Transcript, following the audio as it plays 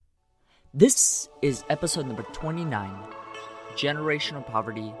This is episode number 29, Generational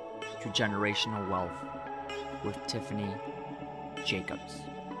Poverty to Generational Wealth with Tiffany Jacobs.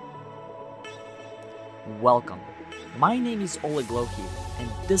 Welcome. My name is Oleg Lohi, and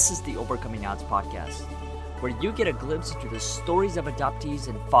this is the Overcoming Odds podcast, where you get a glimpse into the stories of adoptees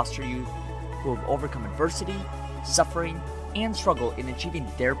and foster youth who have overcome adversity, suffering, and struggle in achieving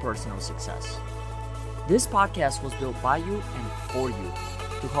their personal success. This podcast was built by you and for you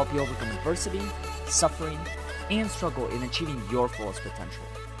to help you overcome adversity, suffering, and struggle in achieving your fullest potential.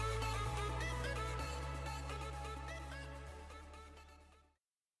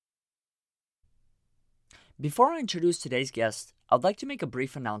 Before I introduce today's guest, I'd like to make a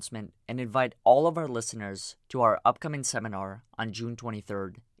brief announcement and invite all of our listeners to our upcoming seminar on June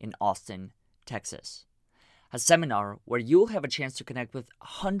 23rd in Austin, Texas. A seminar where you'll have a chance to connect with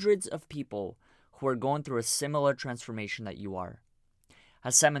hundreds of people who are going through a similar transformation that you are.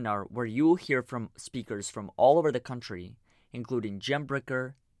 A seminar where you'll hear from speakers from all over the country, including Jim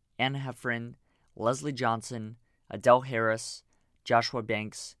Bricker, Ann Heffron, Leslie Johnson, Adele Harris, Joshua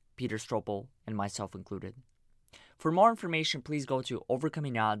Banks, Peter Stropel, and myself included. For more information, please go to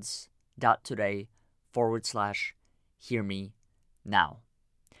overcomingodds.today/hear me now.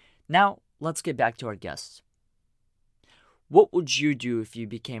 Now, let's get back to our guests. What would you do if you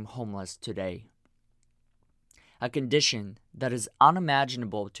became homeless today? A condition that is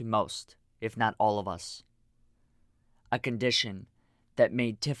unimaginable to most, if not all of us. A condition that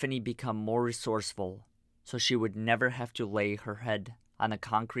made Tiffany become more resourceful so she would never have to lay her head on the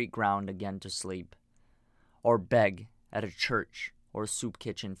concrete ground again to sleep, or beg at a church or soup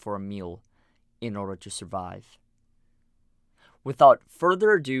kitchen for a meal in order to survive. Without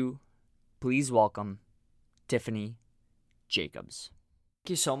further ado, please welcome Tiffany Jacobs.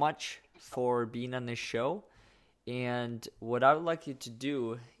 Thank you so much for being on this show. And what I would like you to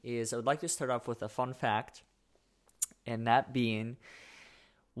do is I would like to start off with a fun fact, and that being,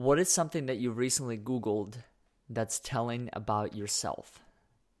 what is something that you recently Googled that's telling about yourself?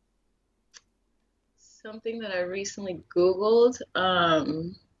 Something that I recently Googled.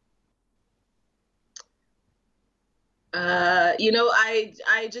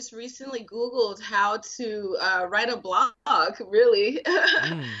 I just recently Googled how to write a blog, really.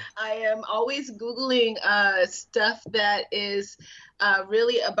 I am always Googling stuff that is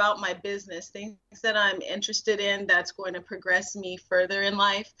really about my business, things that I'm interested in that's going to progress me further in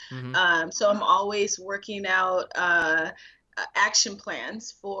life. So I'm always working out action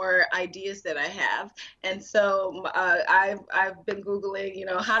plans for ideas that I have. And so I've been Googling,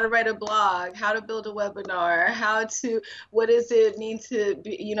 how to write a blog, how to build a webinar, what does it mean to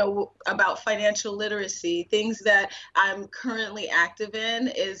be, about financial literacy, things that I'm currently active in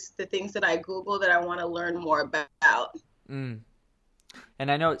is the things that I Google that I want to learn more about. And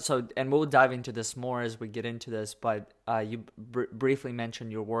I know, and we'll dive into this more as we get into this, but you briefly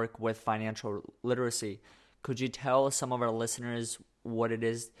mentioned your work with financial literacy. Could you tell some of our listeners what it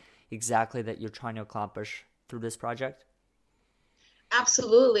is exactly that you're trying to accomplish through this project?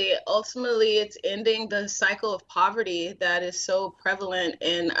 Absolutely. Ultimately, it's ending the cycle of poverty that is so prevalent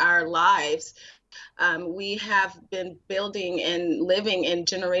in our lives. We have been building and living in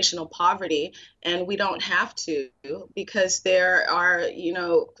generational poverty, and we don't have to, because there are,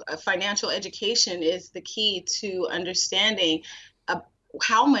 financial education is the key to understanding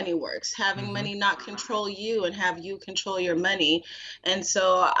how money works, having money not control you and have you control your money. And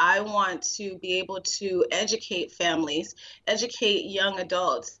so I want to be able to educate families, educate young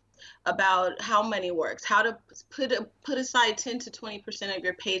adults about how money works, how to put aside 10 to 20% of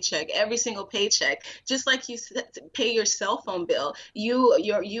your paycheck, every single paycheck, just like you pay your cell phone bill. You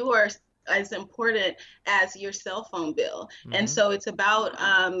are as important as your cell phone bill. And so it's about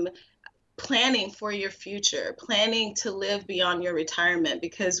planning for your future, planning to live beyond your retirement,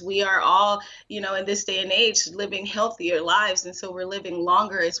 because we are all, in this day and age, living healthier lives. And so we're living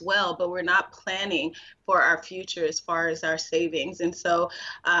longer as well, but we're not planning for our future as far as our savings. And so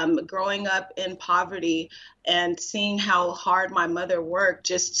growing up in poverty and seeing how hard my mother worked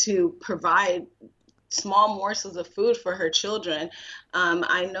just to provide small morsels of food for her children,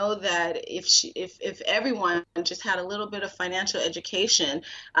 I know that if everyone just had a little bit of financial education,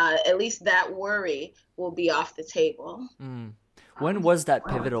 at least that worry will be off the table. When was that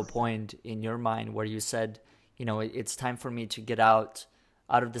pivotal point in your mind where you said, it's time for me to get out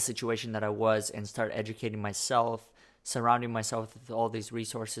of the situation that I was and start educating myself, surrounding myself with all these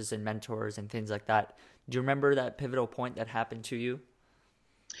resources and mentors and things like that? Do you remember that pivotal point that happened to you?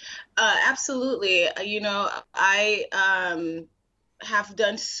 Absolutely. I have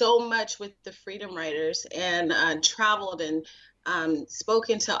done so much with the Freedom Writers and traveled and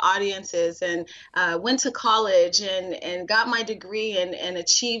spoken to audiences, and went to college, and got my degree, and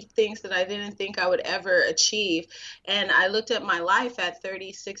achieved things that I didn't think I would ever achieve. And I looked at my life at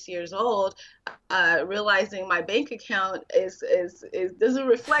 36 years old, realizing my bank account is doesn't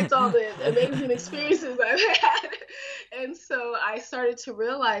reflect all the amazing experiences I've had. And so I started to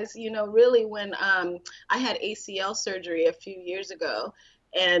realize, really when I had ACL surgery a few years ago.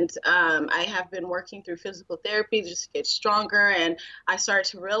 And I have been working through physical therapy just to get stronger. And I started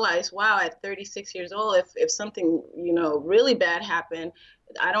to realize, wow, at 36 years old, if something, really bad happened,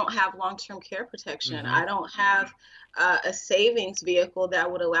 I don't have long-term care protection. Mm-hmm. I don't have a savings vehicle that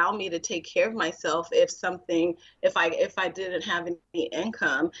would allow me to take care of myself if I didn't have any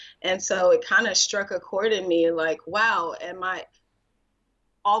income. And so it kind of struck a chord in me, like, wow,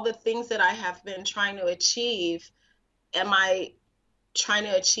 all the things that I have been trying to achieve, am I trying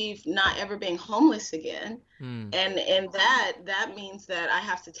to achieve not ever being homeless again? Mm. And that means that I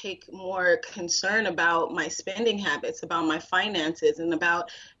have to take more concern about my spending habits, about my finances, and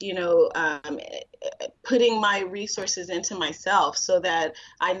about, putting my resources into myself, so that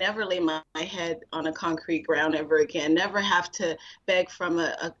I never lay my head on a concrete ground ever again, never have to beg from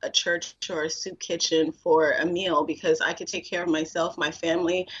a church or a soup kitchen for a meal, because I could take care of myself, my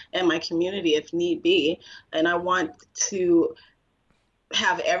family, and my community if need be. And I want to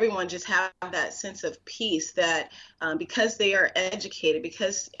have everyone just have that sense of peace, that because they are educated,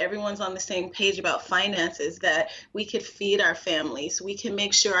 because everyone's on the same page about finances, that we could feed our families, we can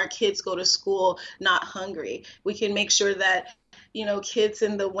make sure our kids go to school not hungry, we can make sure that kids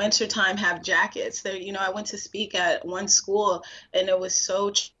in the wintertime have jackets. There, I went to speak at one school, and it was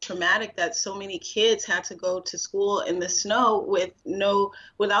so traumatic that so many kids had to go to school in the snow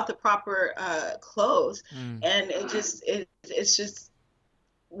without the proper clothes. Mm. And it's just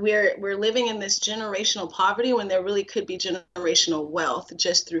we're living in this generational poverty when there really could be generational wealth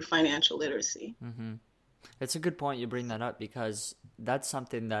just through financial literacy. Mm-hmm. It's a good point you bring that up, because that's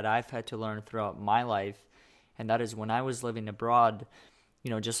something that I've had to learn throughout my life, and that is when I was living abroad.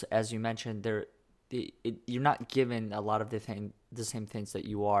 Just as you mentioned, you're not given a lot of the same things that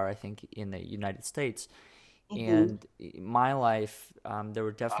you are, I think, in the United States. Mm-hmm. And in my life, there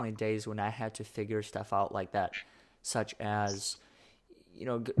were definitely days when I had to figure stuff out like that, such as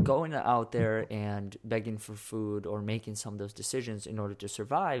going out there and begging for food or making some of those decisions in order to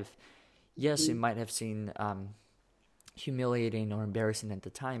survive. Yes, it might have seemed humiliating or embarrassing at the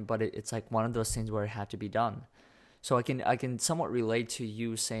time, but it's like one of those things where it had to be done. So I can somewhat relate to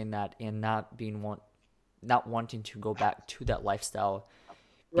you saying that, and not wanting to go back to that lifestyle,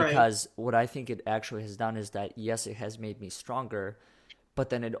 Right. because what I think it actually has done is that, yes, it has made me stronger, but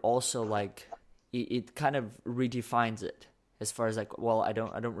then it also, like, it kind of redefines it, as far as, like, well, I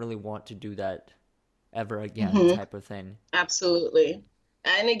don't really want to do that ever again, Mm-hmm. type of thing. Absolutely.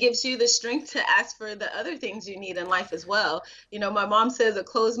 And it gives you the strength to ask for the other things you need in life as well. My mom says a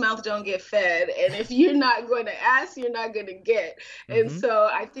closed mouth don't get fed. And if you're not going to ask, you're not going to get. And Mm-hmm. so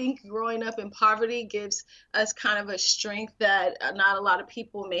I think growing up in poverty gives us kind of a strength that not a lot of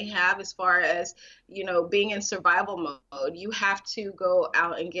people may have, as far as, being in survival mode. You have to go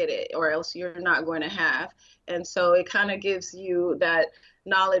out and get it, or else you're not going to have. And so it kind of gives you that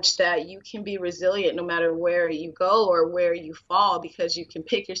knowledge that you can be resilient no matter where you go or where you fall, because you can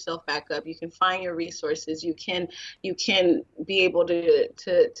pick yourself back up, you can find your resources, you can be able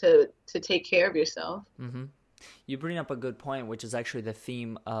to take care of yourself. Mm-hmm. You bring up a good point, which is actually the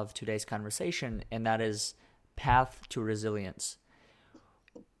theme of today's conversation, and that is path to resilience.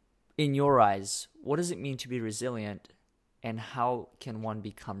 In your eyes, what does it mean to be resilient, and how can one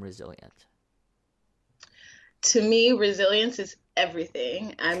become resilient? To me, resilience is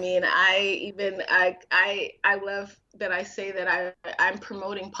everything. I mean, I love that I say that I'm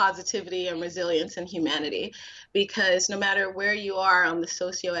promoting positivity and resilience and humanity, because no matter where you are on the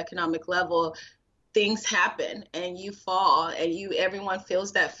socioeconomic level, things happen and you fall, and everyone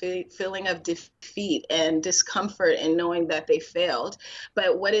feels that feeling of defeat and discomfort in knowing that they failed.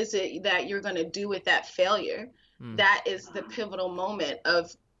 But what is it that you're going to do with that failure? Mm. That is the pivotal moment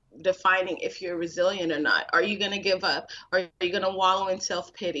of defining if you're resilient or not. Are you going to give up? Are you going to wallow in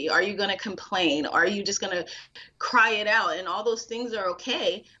self-pity? Are you going to complain? Are you just going to cry it out? And all those things are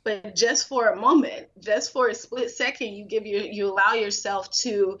okay, but just for a moment, just for a split second, you allow yourself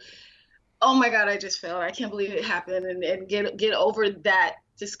to, oh my God, I just failed, I can't believe it happened, and get over that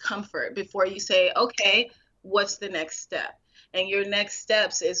discomfort before you say, okay, what's the next step? And your next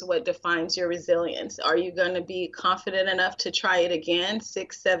steps is what defines your resilience. Are you going to be confident enough to try it again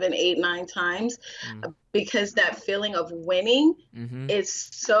 6, 7, 8, 9 times? Mm. Because that feeling of winning Mm-hmm. is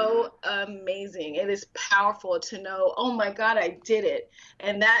so amazing. It is powerful to know, oh my God, I did it.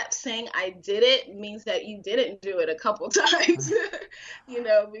 And that saying I did it means that you didn't do it a couple times,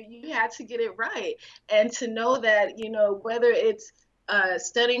 but you had to get it right. And to know that, whether it's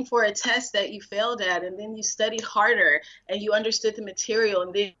studying for a test that you failed at, and then you studied harder and you understood the material,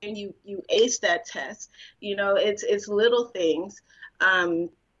 and then you aced that test. It's little things.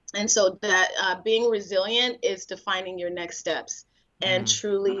 And so that being resilient is defining your next steps and Mm.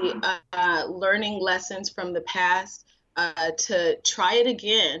 truly learning lessons from the past, to try it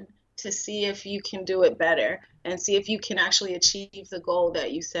again to see if you can do it better and see if you can actually achieve the goal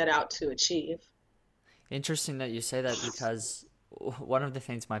that you set out to achieve. Interesting that you say that, because one of the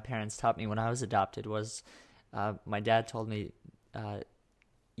things my parents taught me when I was adopted was, my dad told me,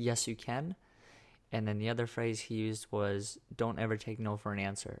 yes, you can. And then the other phrase he used was, don't ever take no for an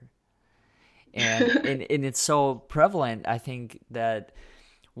answer. And it's so prevalent, I think, that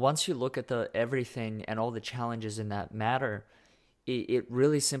once you look at the everything and all the challenges in that matter, it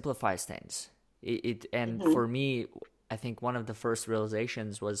really simplifies things. And Mm-hmm. for me, I think one of the first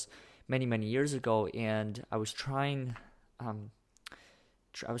realizations was many years ago, and I was trying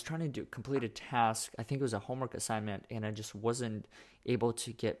to complete a task. I think it was a homework assignment, and I just wasn't able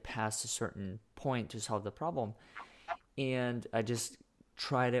to get past a certain point to solve the problem. And I just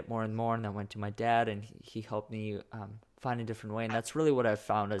tried it more and more, and I went to my dad, and he helped me find a different way. And that's really what I've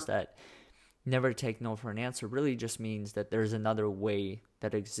found, is that never take no for an answer really just means that there's another way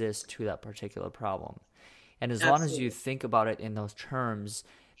that exists to that particular problem. And as long as you Absolutely. think about it in those terms,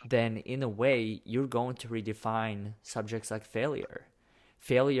 then in a way you're going to redefine subjects like failure.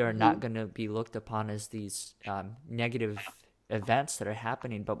 Failure are not Mm-hmm. going to be looked upon as these negative events that are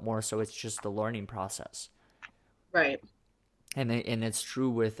happening, but more so it's just the learning process. Right. And it's true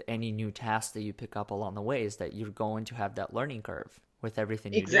with any new task that you pick up along the way, is that you're going to have that learning curve with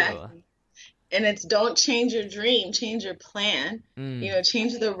everything you do. Exactly. And it's don't change your dream, change your plan. Mm.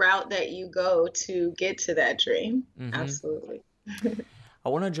 Change the route that you go to get to that dream. Mm-hmm. Absolutely. I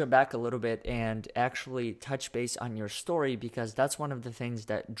want to jump back a little bit and actually touch base on your story, because that's one of the things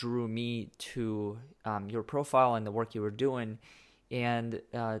that drew me to your profile and the work you were doing. And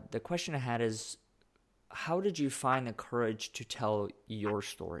the question I had is, how did you find the courage to tell your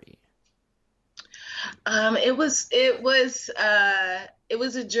story? It was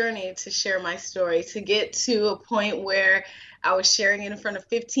a journey to share my story, to get to a point where I was sharing it in front of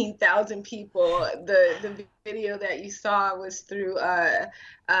 15,000 people. The video that you saw was through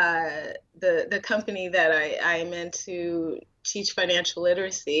the company that I'm in to teach financial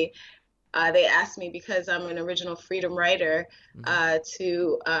literacy. They asked me, because I'm an original freedom writer, Mm-hmm.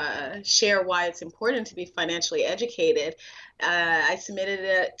 to share why it's important to be financially educated. I submitted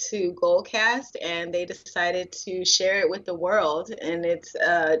it to Goalcast, and they decided to share it with the world, and it's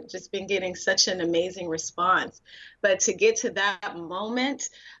just been getting such an amazing response. But to get to that moment,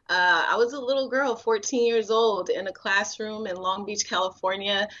 I was a little girl, 14 years old, in a classroom in Long Beach,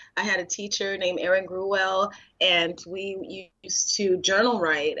 California. I had a teacher named Erin Gruwell, and we used to journal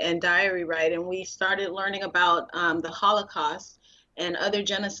write and diary write, and we started learning about the Holocaust and other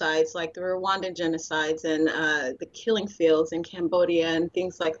genocides like the Rwandan genocides and the killing fields in Cambodia and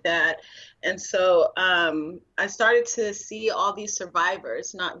things like that. And so I started to see all these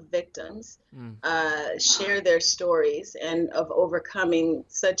survivors, not victims, Mm. share their stories and of overcoming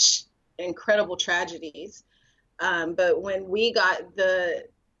such incredible tragedies. But when we got the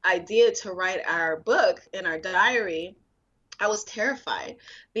idea to write our book in our diary, I was terrified,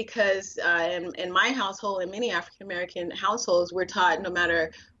 because in my household and many African American households, we're taught no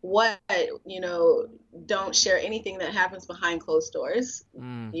matter what, don't share anything that happens behind closed doors.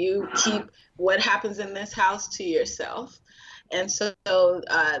 Mm. You keep what happens in this house to yourself. And so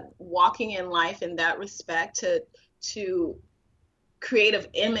walking in life in that respect, to creative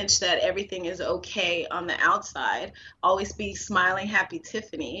image that everything is okay on the outside, always be smiling, happy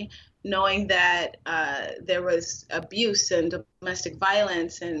Tiffany, knowing that there was abuse and domestic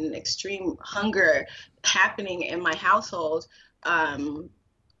violence and extreme hunger happening in my household, and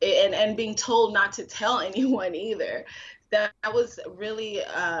being told not to tell anyone either. That was really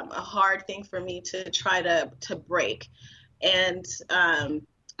a hard thing for me to try to break. And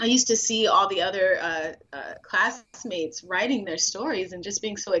I used to see all the other classmates writing their stories and just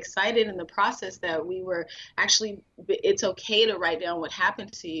being so excited in the process that we were actually, it's okay to write down what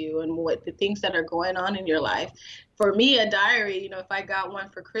happened to you and what the things that are going on in your life. For me, a diary, if I got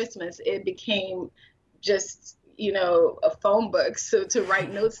one for Christmas, it became just, a phone book so to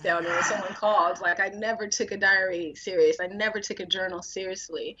write notes down. And when someone called, like I never took a diary serious. I never took a journal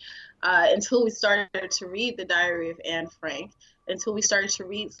seriously until we started to read the Diary of Anne Frank, until we started to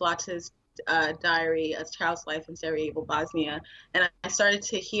read Zlata's diary, A Child's Life in Sarajevo, Bosnia. And I started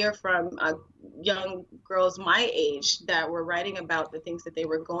to hear from young girls my age that were writing about the things that they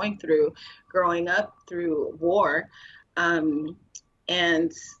were going through growing up through war.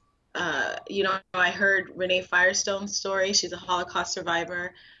 And I heard Renee Firestone's story. She's a Holocaust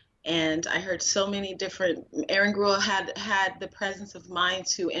survivor. And I heard so many different, Erin Gruel had the presence of mind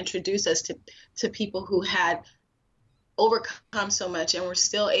to introduce us to people who had overcome so much and were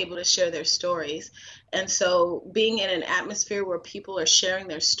still able to share their stories. And so being in an atmosphere where people are sharing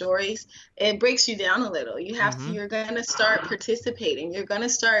their stories, it breaks you down a little. You're going to start participating. You're going to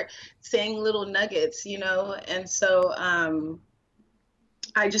start saying little nuggets, and so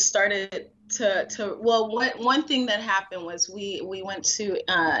I just started one thing that happened was we went to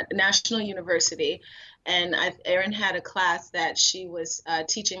National University, and Erin had a class that she was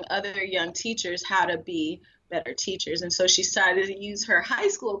teaching other young teachers how to be better teachers. And so she started to use her high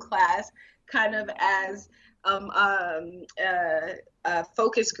school class kind of as a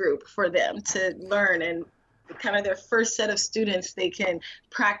focus group for them to learn, and kind of their first set of students they can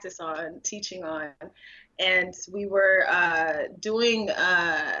practice on teaching on. And we were doing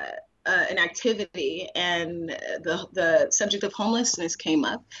an activity, and the subject of homelessness came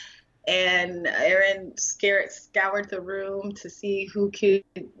up. And Erin scoured the room to see who could,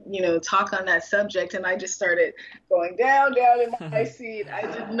 talk on that subject. And I just started going down in my seat.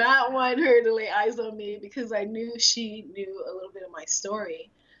 I did not want her to lay eyes on me because I knew she knew a little bit of my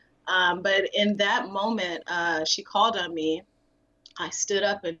story. But in that moment, she called on me. I stood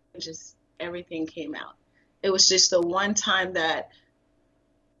up and just everything came out. It was just the one time that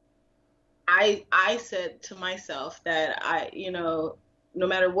I said to myself that no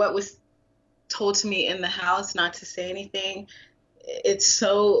matter what was told to me in the house, not to say anything. It's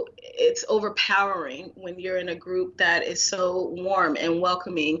overpowering when you're in a group that is so warm and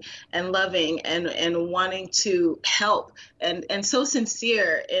welcoming and loving and wanting to help and so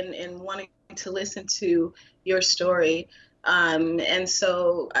sincere in wanting to listen to your story. And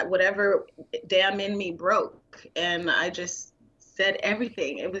so whatever dam in me broke, and I just said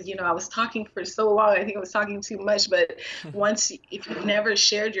everything. It was, I was talking for so long. I think I was talking too much, but if you've never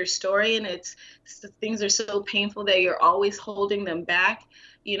shared your story and things are so painful that you're always holding them back,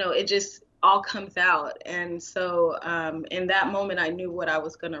 it just all comes out. And so in that moment, I knew what I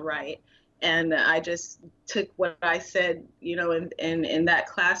was going to write. And I just took what I said, in that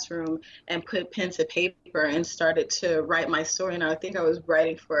classroom and put pen to paper and started to write my story. And I think I was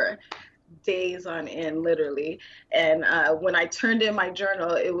writing for days on end, literally. And when I turned in my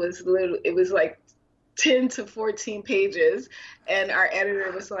journal, it was like 10 to 14 pages. And our editor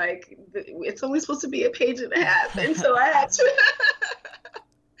was like, it's only supposed to be a page and a half. And so I had to,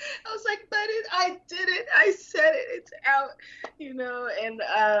 I was like, but I did it. I said it. It's out, and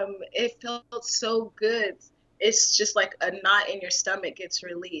it felt so good. It's just like a knot in your stomach gets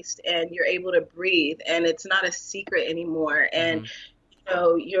released and you're able to breathe, and it's not a secret anymore. And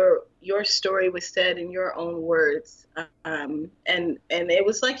your story was said in your own words, and it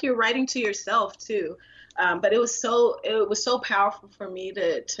was like you're writing to yourself too. But it was so powerful for me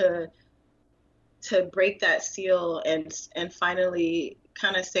to break that seal and finally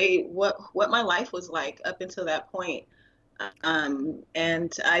kind of say what my life was like up until that point.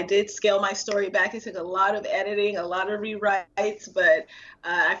 And I did scale my story back. It took a lot of editing, a lot of rewrites, but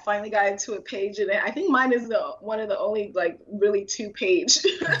I finally got into a page, and I think mine is one of the only like really 2-page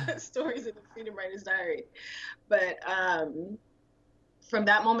stories in the Freedom Writer's Diary. But from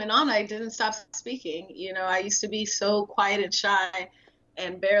that moment on, I didn't stop speaking. I used to be so quiet and shy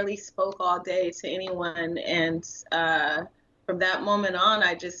and barely spoke all day to anyone. And from that moment on,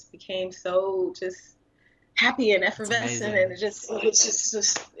 I just became so just happy and effervescent, and it just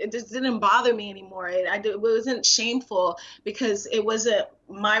didn't bother me anymore. It wasn't shameful because it wasn't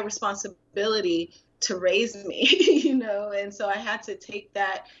my responsibility to raise me, and so I had to take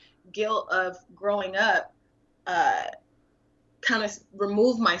that guilt of growing up, kind of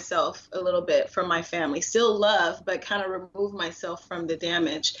remove myself a little bit from my family, still love, but kind of remove myself from the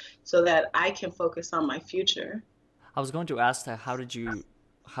damage so that I can focus on my future. I was going to ask that how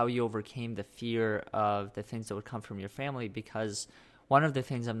you overcame the fear of the things that would come from your family, because one of the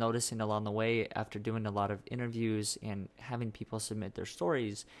things I'm noticing along the way after doing a lot of interviews and having people submit their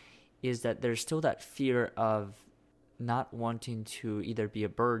stories is that there's still that fear of not wanting to either be a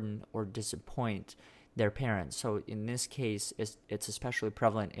burden or disappoint their parents. So in this case, it's especially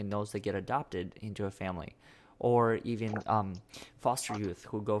prevalent in those that get adopted into a family, or even foster youth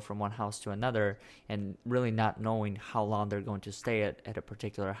who go from one house to another and really not knowing how long they're going to stay at a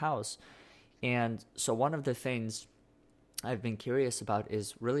particular house. And so one of the things I've been curious about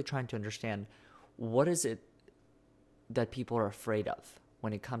is really trying to understand, what is it that people are afraid of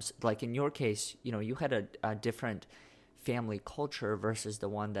when it comes, like in your case, you had a different family culture versus the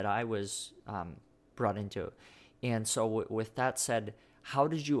one that I was brought into. And so with that said, how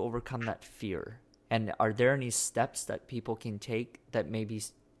did you overcome that fear? And are there any steps that people can take that maybe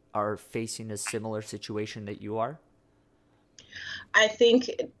are facing a similar situation that you are? I think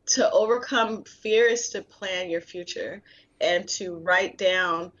to overcome fear is to plan your future and to write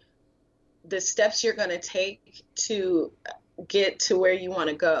down the steps you're going to take to get to where you want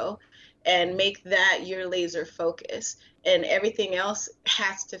to go, and make that your laser focus, and everything else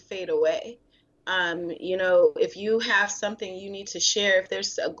has to fade away. If you have something you need to share, if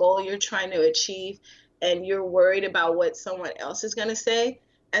there's a goal you're trying to achieve and you're worried about what someone else is going to say,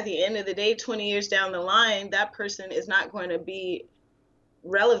 at the end of the day, 20 years down the line, that person is not going to be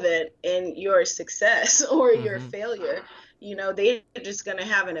relevant in your success or your failure. They're just going to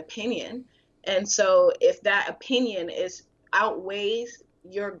have an opinion. And so if that opinion outweighs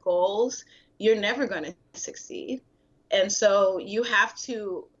your goals, you're never going to succeed. And so you have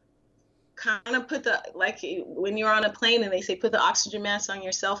to kind of like when you're on a plane and they say put the oxygen mask on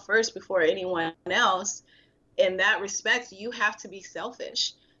yourself first before anyone else. In that respect, you have to be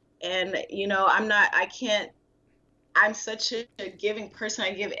selfish. And I'm such a giving person.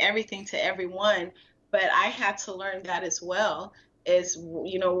 I give everything to everyone, but I had to learn that as well. Is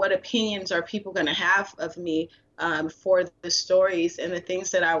what opinions are people going to have of me for the stories and the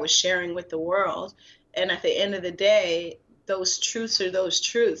things that I was sharing with the world? And at the end of the day, those truths are those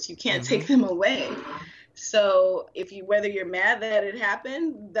truths. You can't take them away. So whether you're mad that it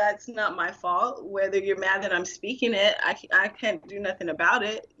happened, that's not my fault. Whether you're mad that I'm speaking it, I can't do nothing about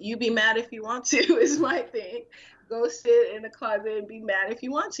it. You be mad if you want to is my thing. Go sit in the closet and be mad if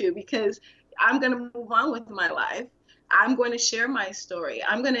you want to, because I'm going to move on with my life. I'm going to share my story.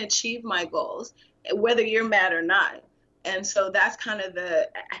 I'm going to achieve my goals, whether you're mad or not. And so that's kind of the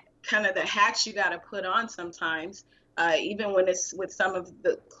hats you got to put on sometimes, even when it's with some of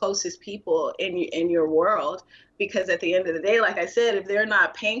the closest people in your world. Because at the end of the day, like I said, if they're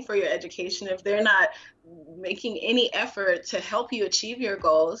not paying for your education, if they're not making any effort to help you achieve your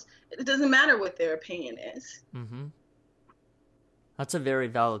goals, it doesn't matter what their opinion is. Mm-hmm. That's a very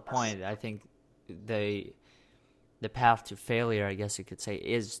valid point. I think the path to failure, I guess you could say,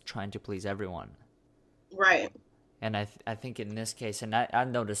 is trying to please everyone. Right. And I think in this case, and I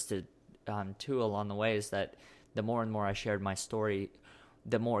noticed it too along the way, is that the more and more I shared my story,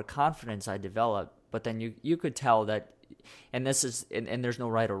 the more confidence I developed. But then you could tell that, and this is, and there's no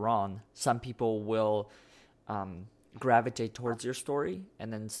right or wrong, some people will gravitate towards your story,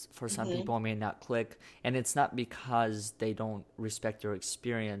 and then for some people it may not click. And it's not because they don't respect your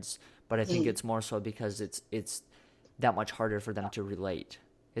experience, but I think it's more so because it's that much harder for them to relate,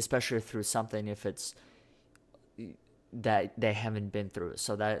 especially through something if it's that they haven't been through.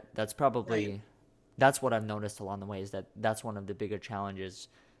 So that's probably right. That's what I've noticed along the way, is that's one of the bigger challenges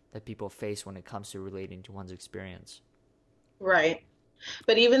that people face when it comes to relating to one's experience. Right.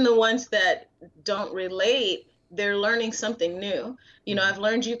 But even the ones that don't relate, they're learning something new. I've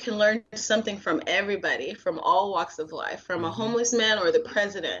learned you can learn something from everybody, from all walks of life, from a homeless man or the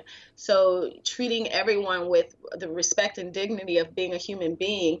president. So treating everyone with the respect and dignity of being a human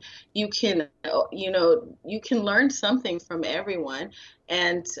being, you can learn something from everyone.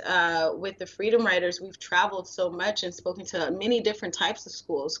 And with the Freedom Writers, we've traveled so much and spoken to many different types of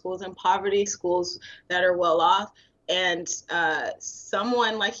schools in poverty, schools that are well off. And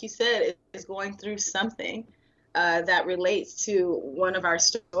someone, like you said, is going through something that relates to one of our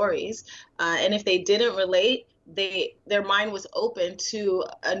stories. And if they didn't relate, their mind was open to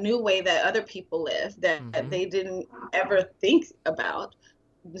a new way that other people live that they didn't ever think about.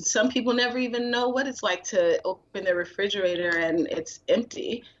 Some people never even know what it's like to open their refrigerator and it's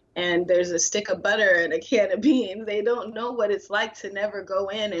empty and there's a stick of butter and a can of beans. They don't know what it's like to never go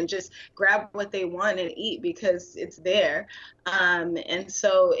in and just grab what they want and eat because it's there. And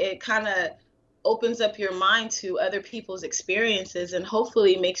so it kind of opens up your mind to other people's experiences and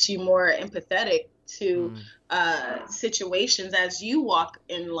hopefully makes you more empathetic to situations as you walk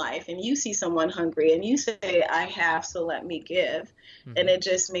in life and you see someone hungry and you say, I have, so let me give. And it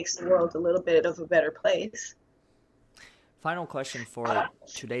just makes the world a little bit of a better place. Final question for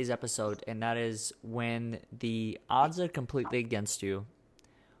today's episode, and that is, when the odds are completely against you,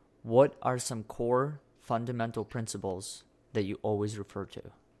 what are some core fundamental principles that you always refer to?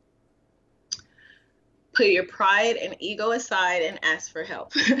 put your pride and ego aside and ask for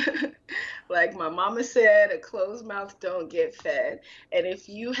help. Like my mama said, a closed mouth don't get fed. And if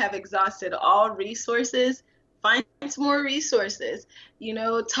you have exhausted all resources, find some more resources.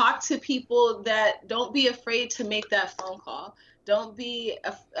 Talk to people. That don't be afraid to make that phone call. Don't be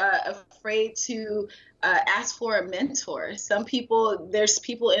afraid to ask for a mentor. There's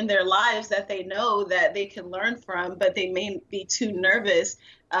people in their lives that they know that they can learn from, but they may be too nervous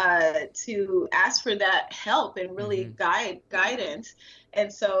to ask for that help and really guidance.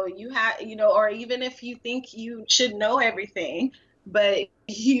 And so you have, or even if you think you should know everything, but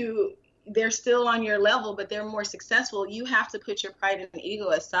they're still on your level, but they're more successful, you have to put your pride and ego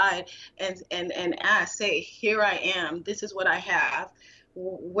aside and ask, say, here I am, this is what I have,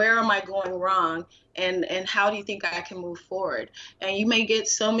 where am I going wrong, and how do you think I can move forward? And you may get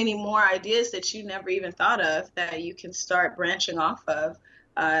so many more ideas that you never even thought of that you can start branching off of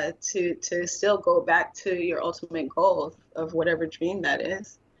to still go back to your ultimate goal of whatever dream that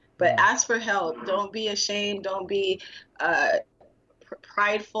is. But ask for help. Don't be ashamed. Don't be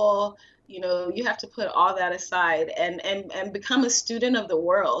prideful. You have to put all that aside and become a student of the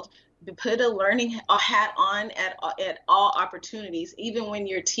world. Put a learning hat on at all opportunities. Even when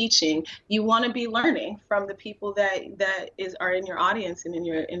you're teaching, you want to be learning from the people that are in your audience and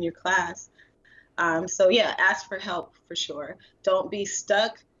in your class. So yeah, ask for help for sure. Don't be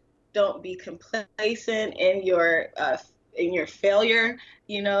stuck. Don't be complacent in your failure,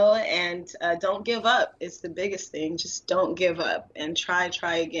 and don't give up. It's the biggest thing. Just don't give up and try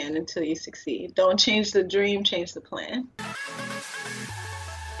again until you succeed. Don't change the dream, change the plan.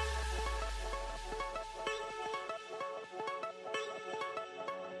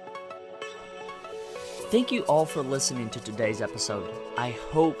 Thank you all for listening to today's episode. I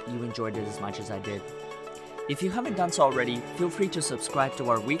hope you enjoyed it as much as I did. If you haven't done so already, feel free to subscribe to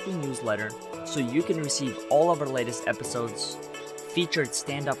our weekly newsletter so you can receive all of our latest episodes, featured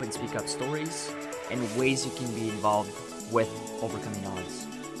stand-up and speak-up stories, and ways you can be involved with overcoming odds.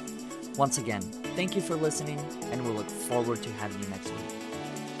 Once again, thank you for listening, and we'll look forward to having you next week.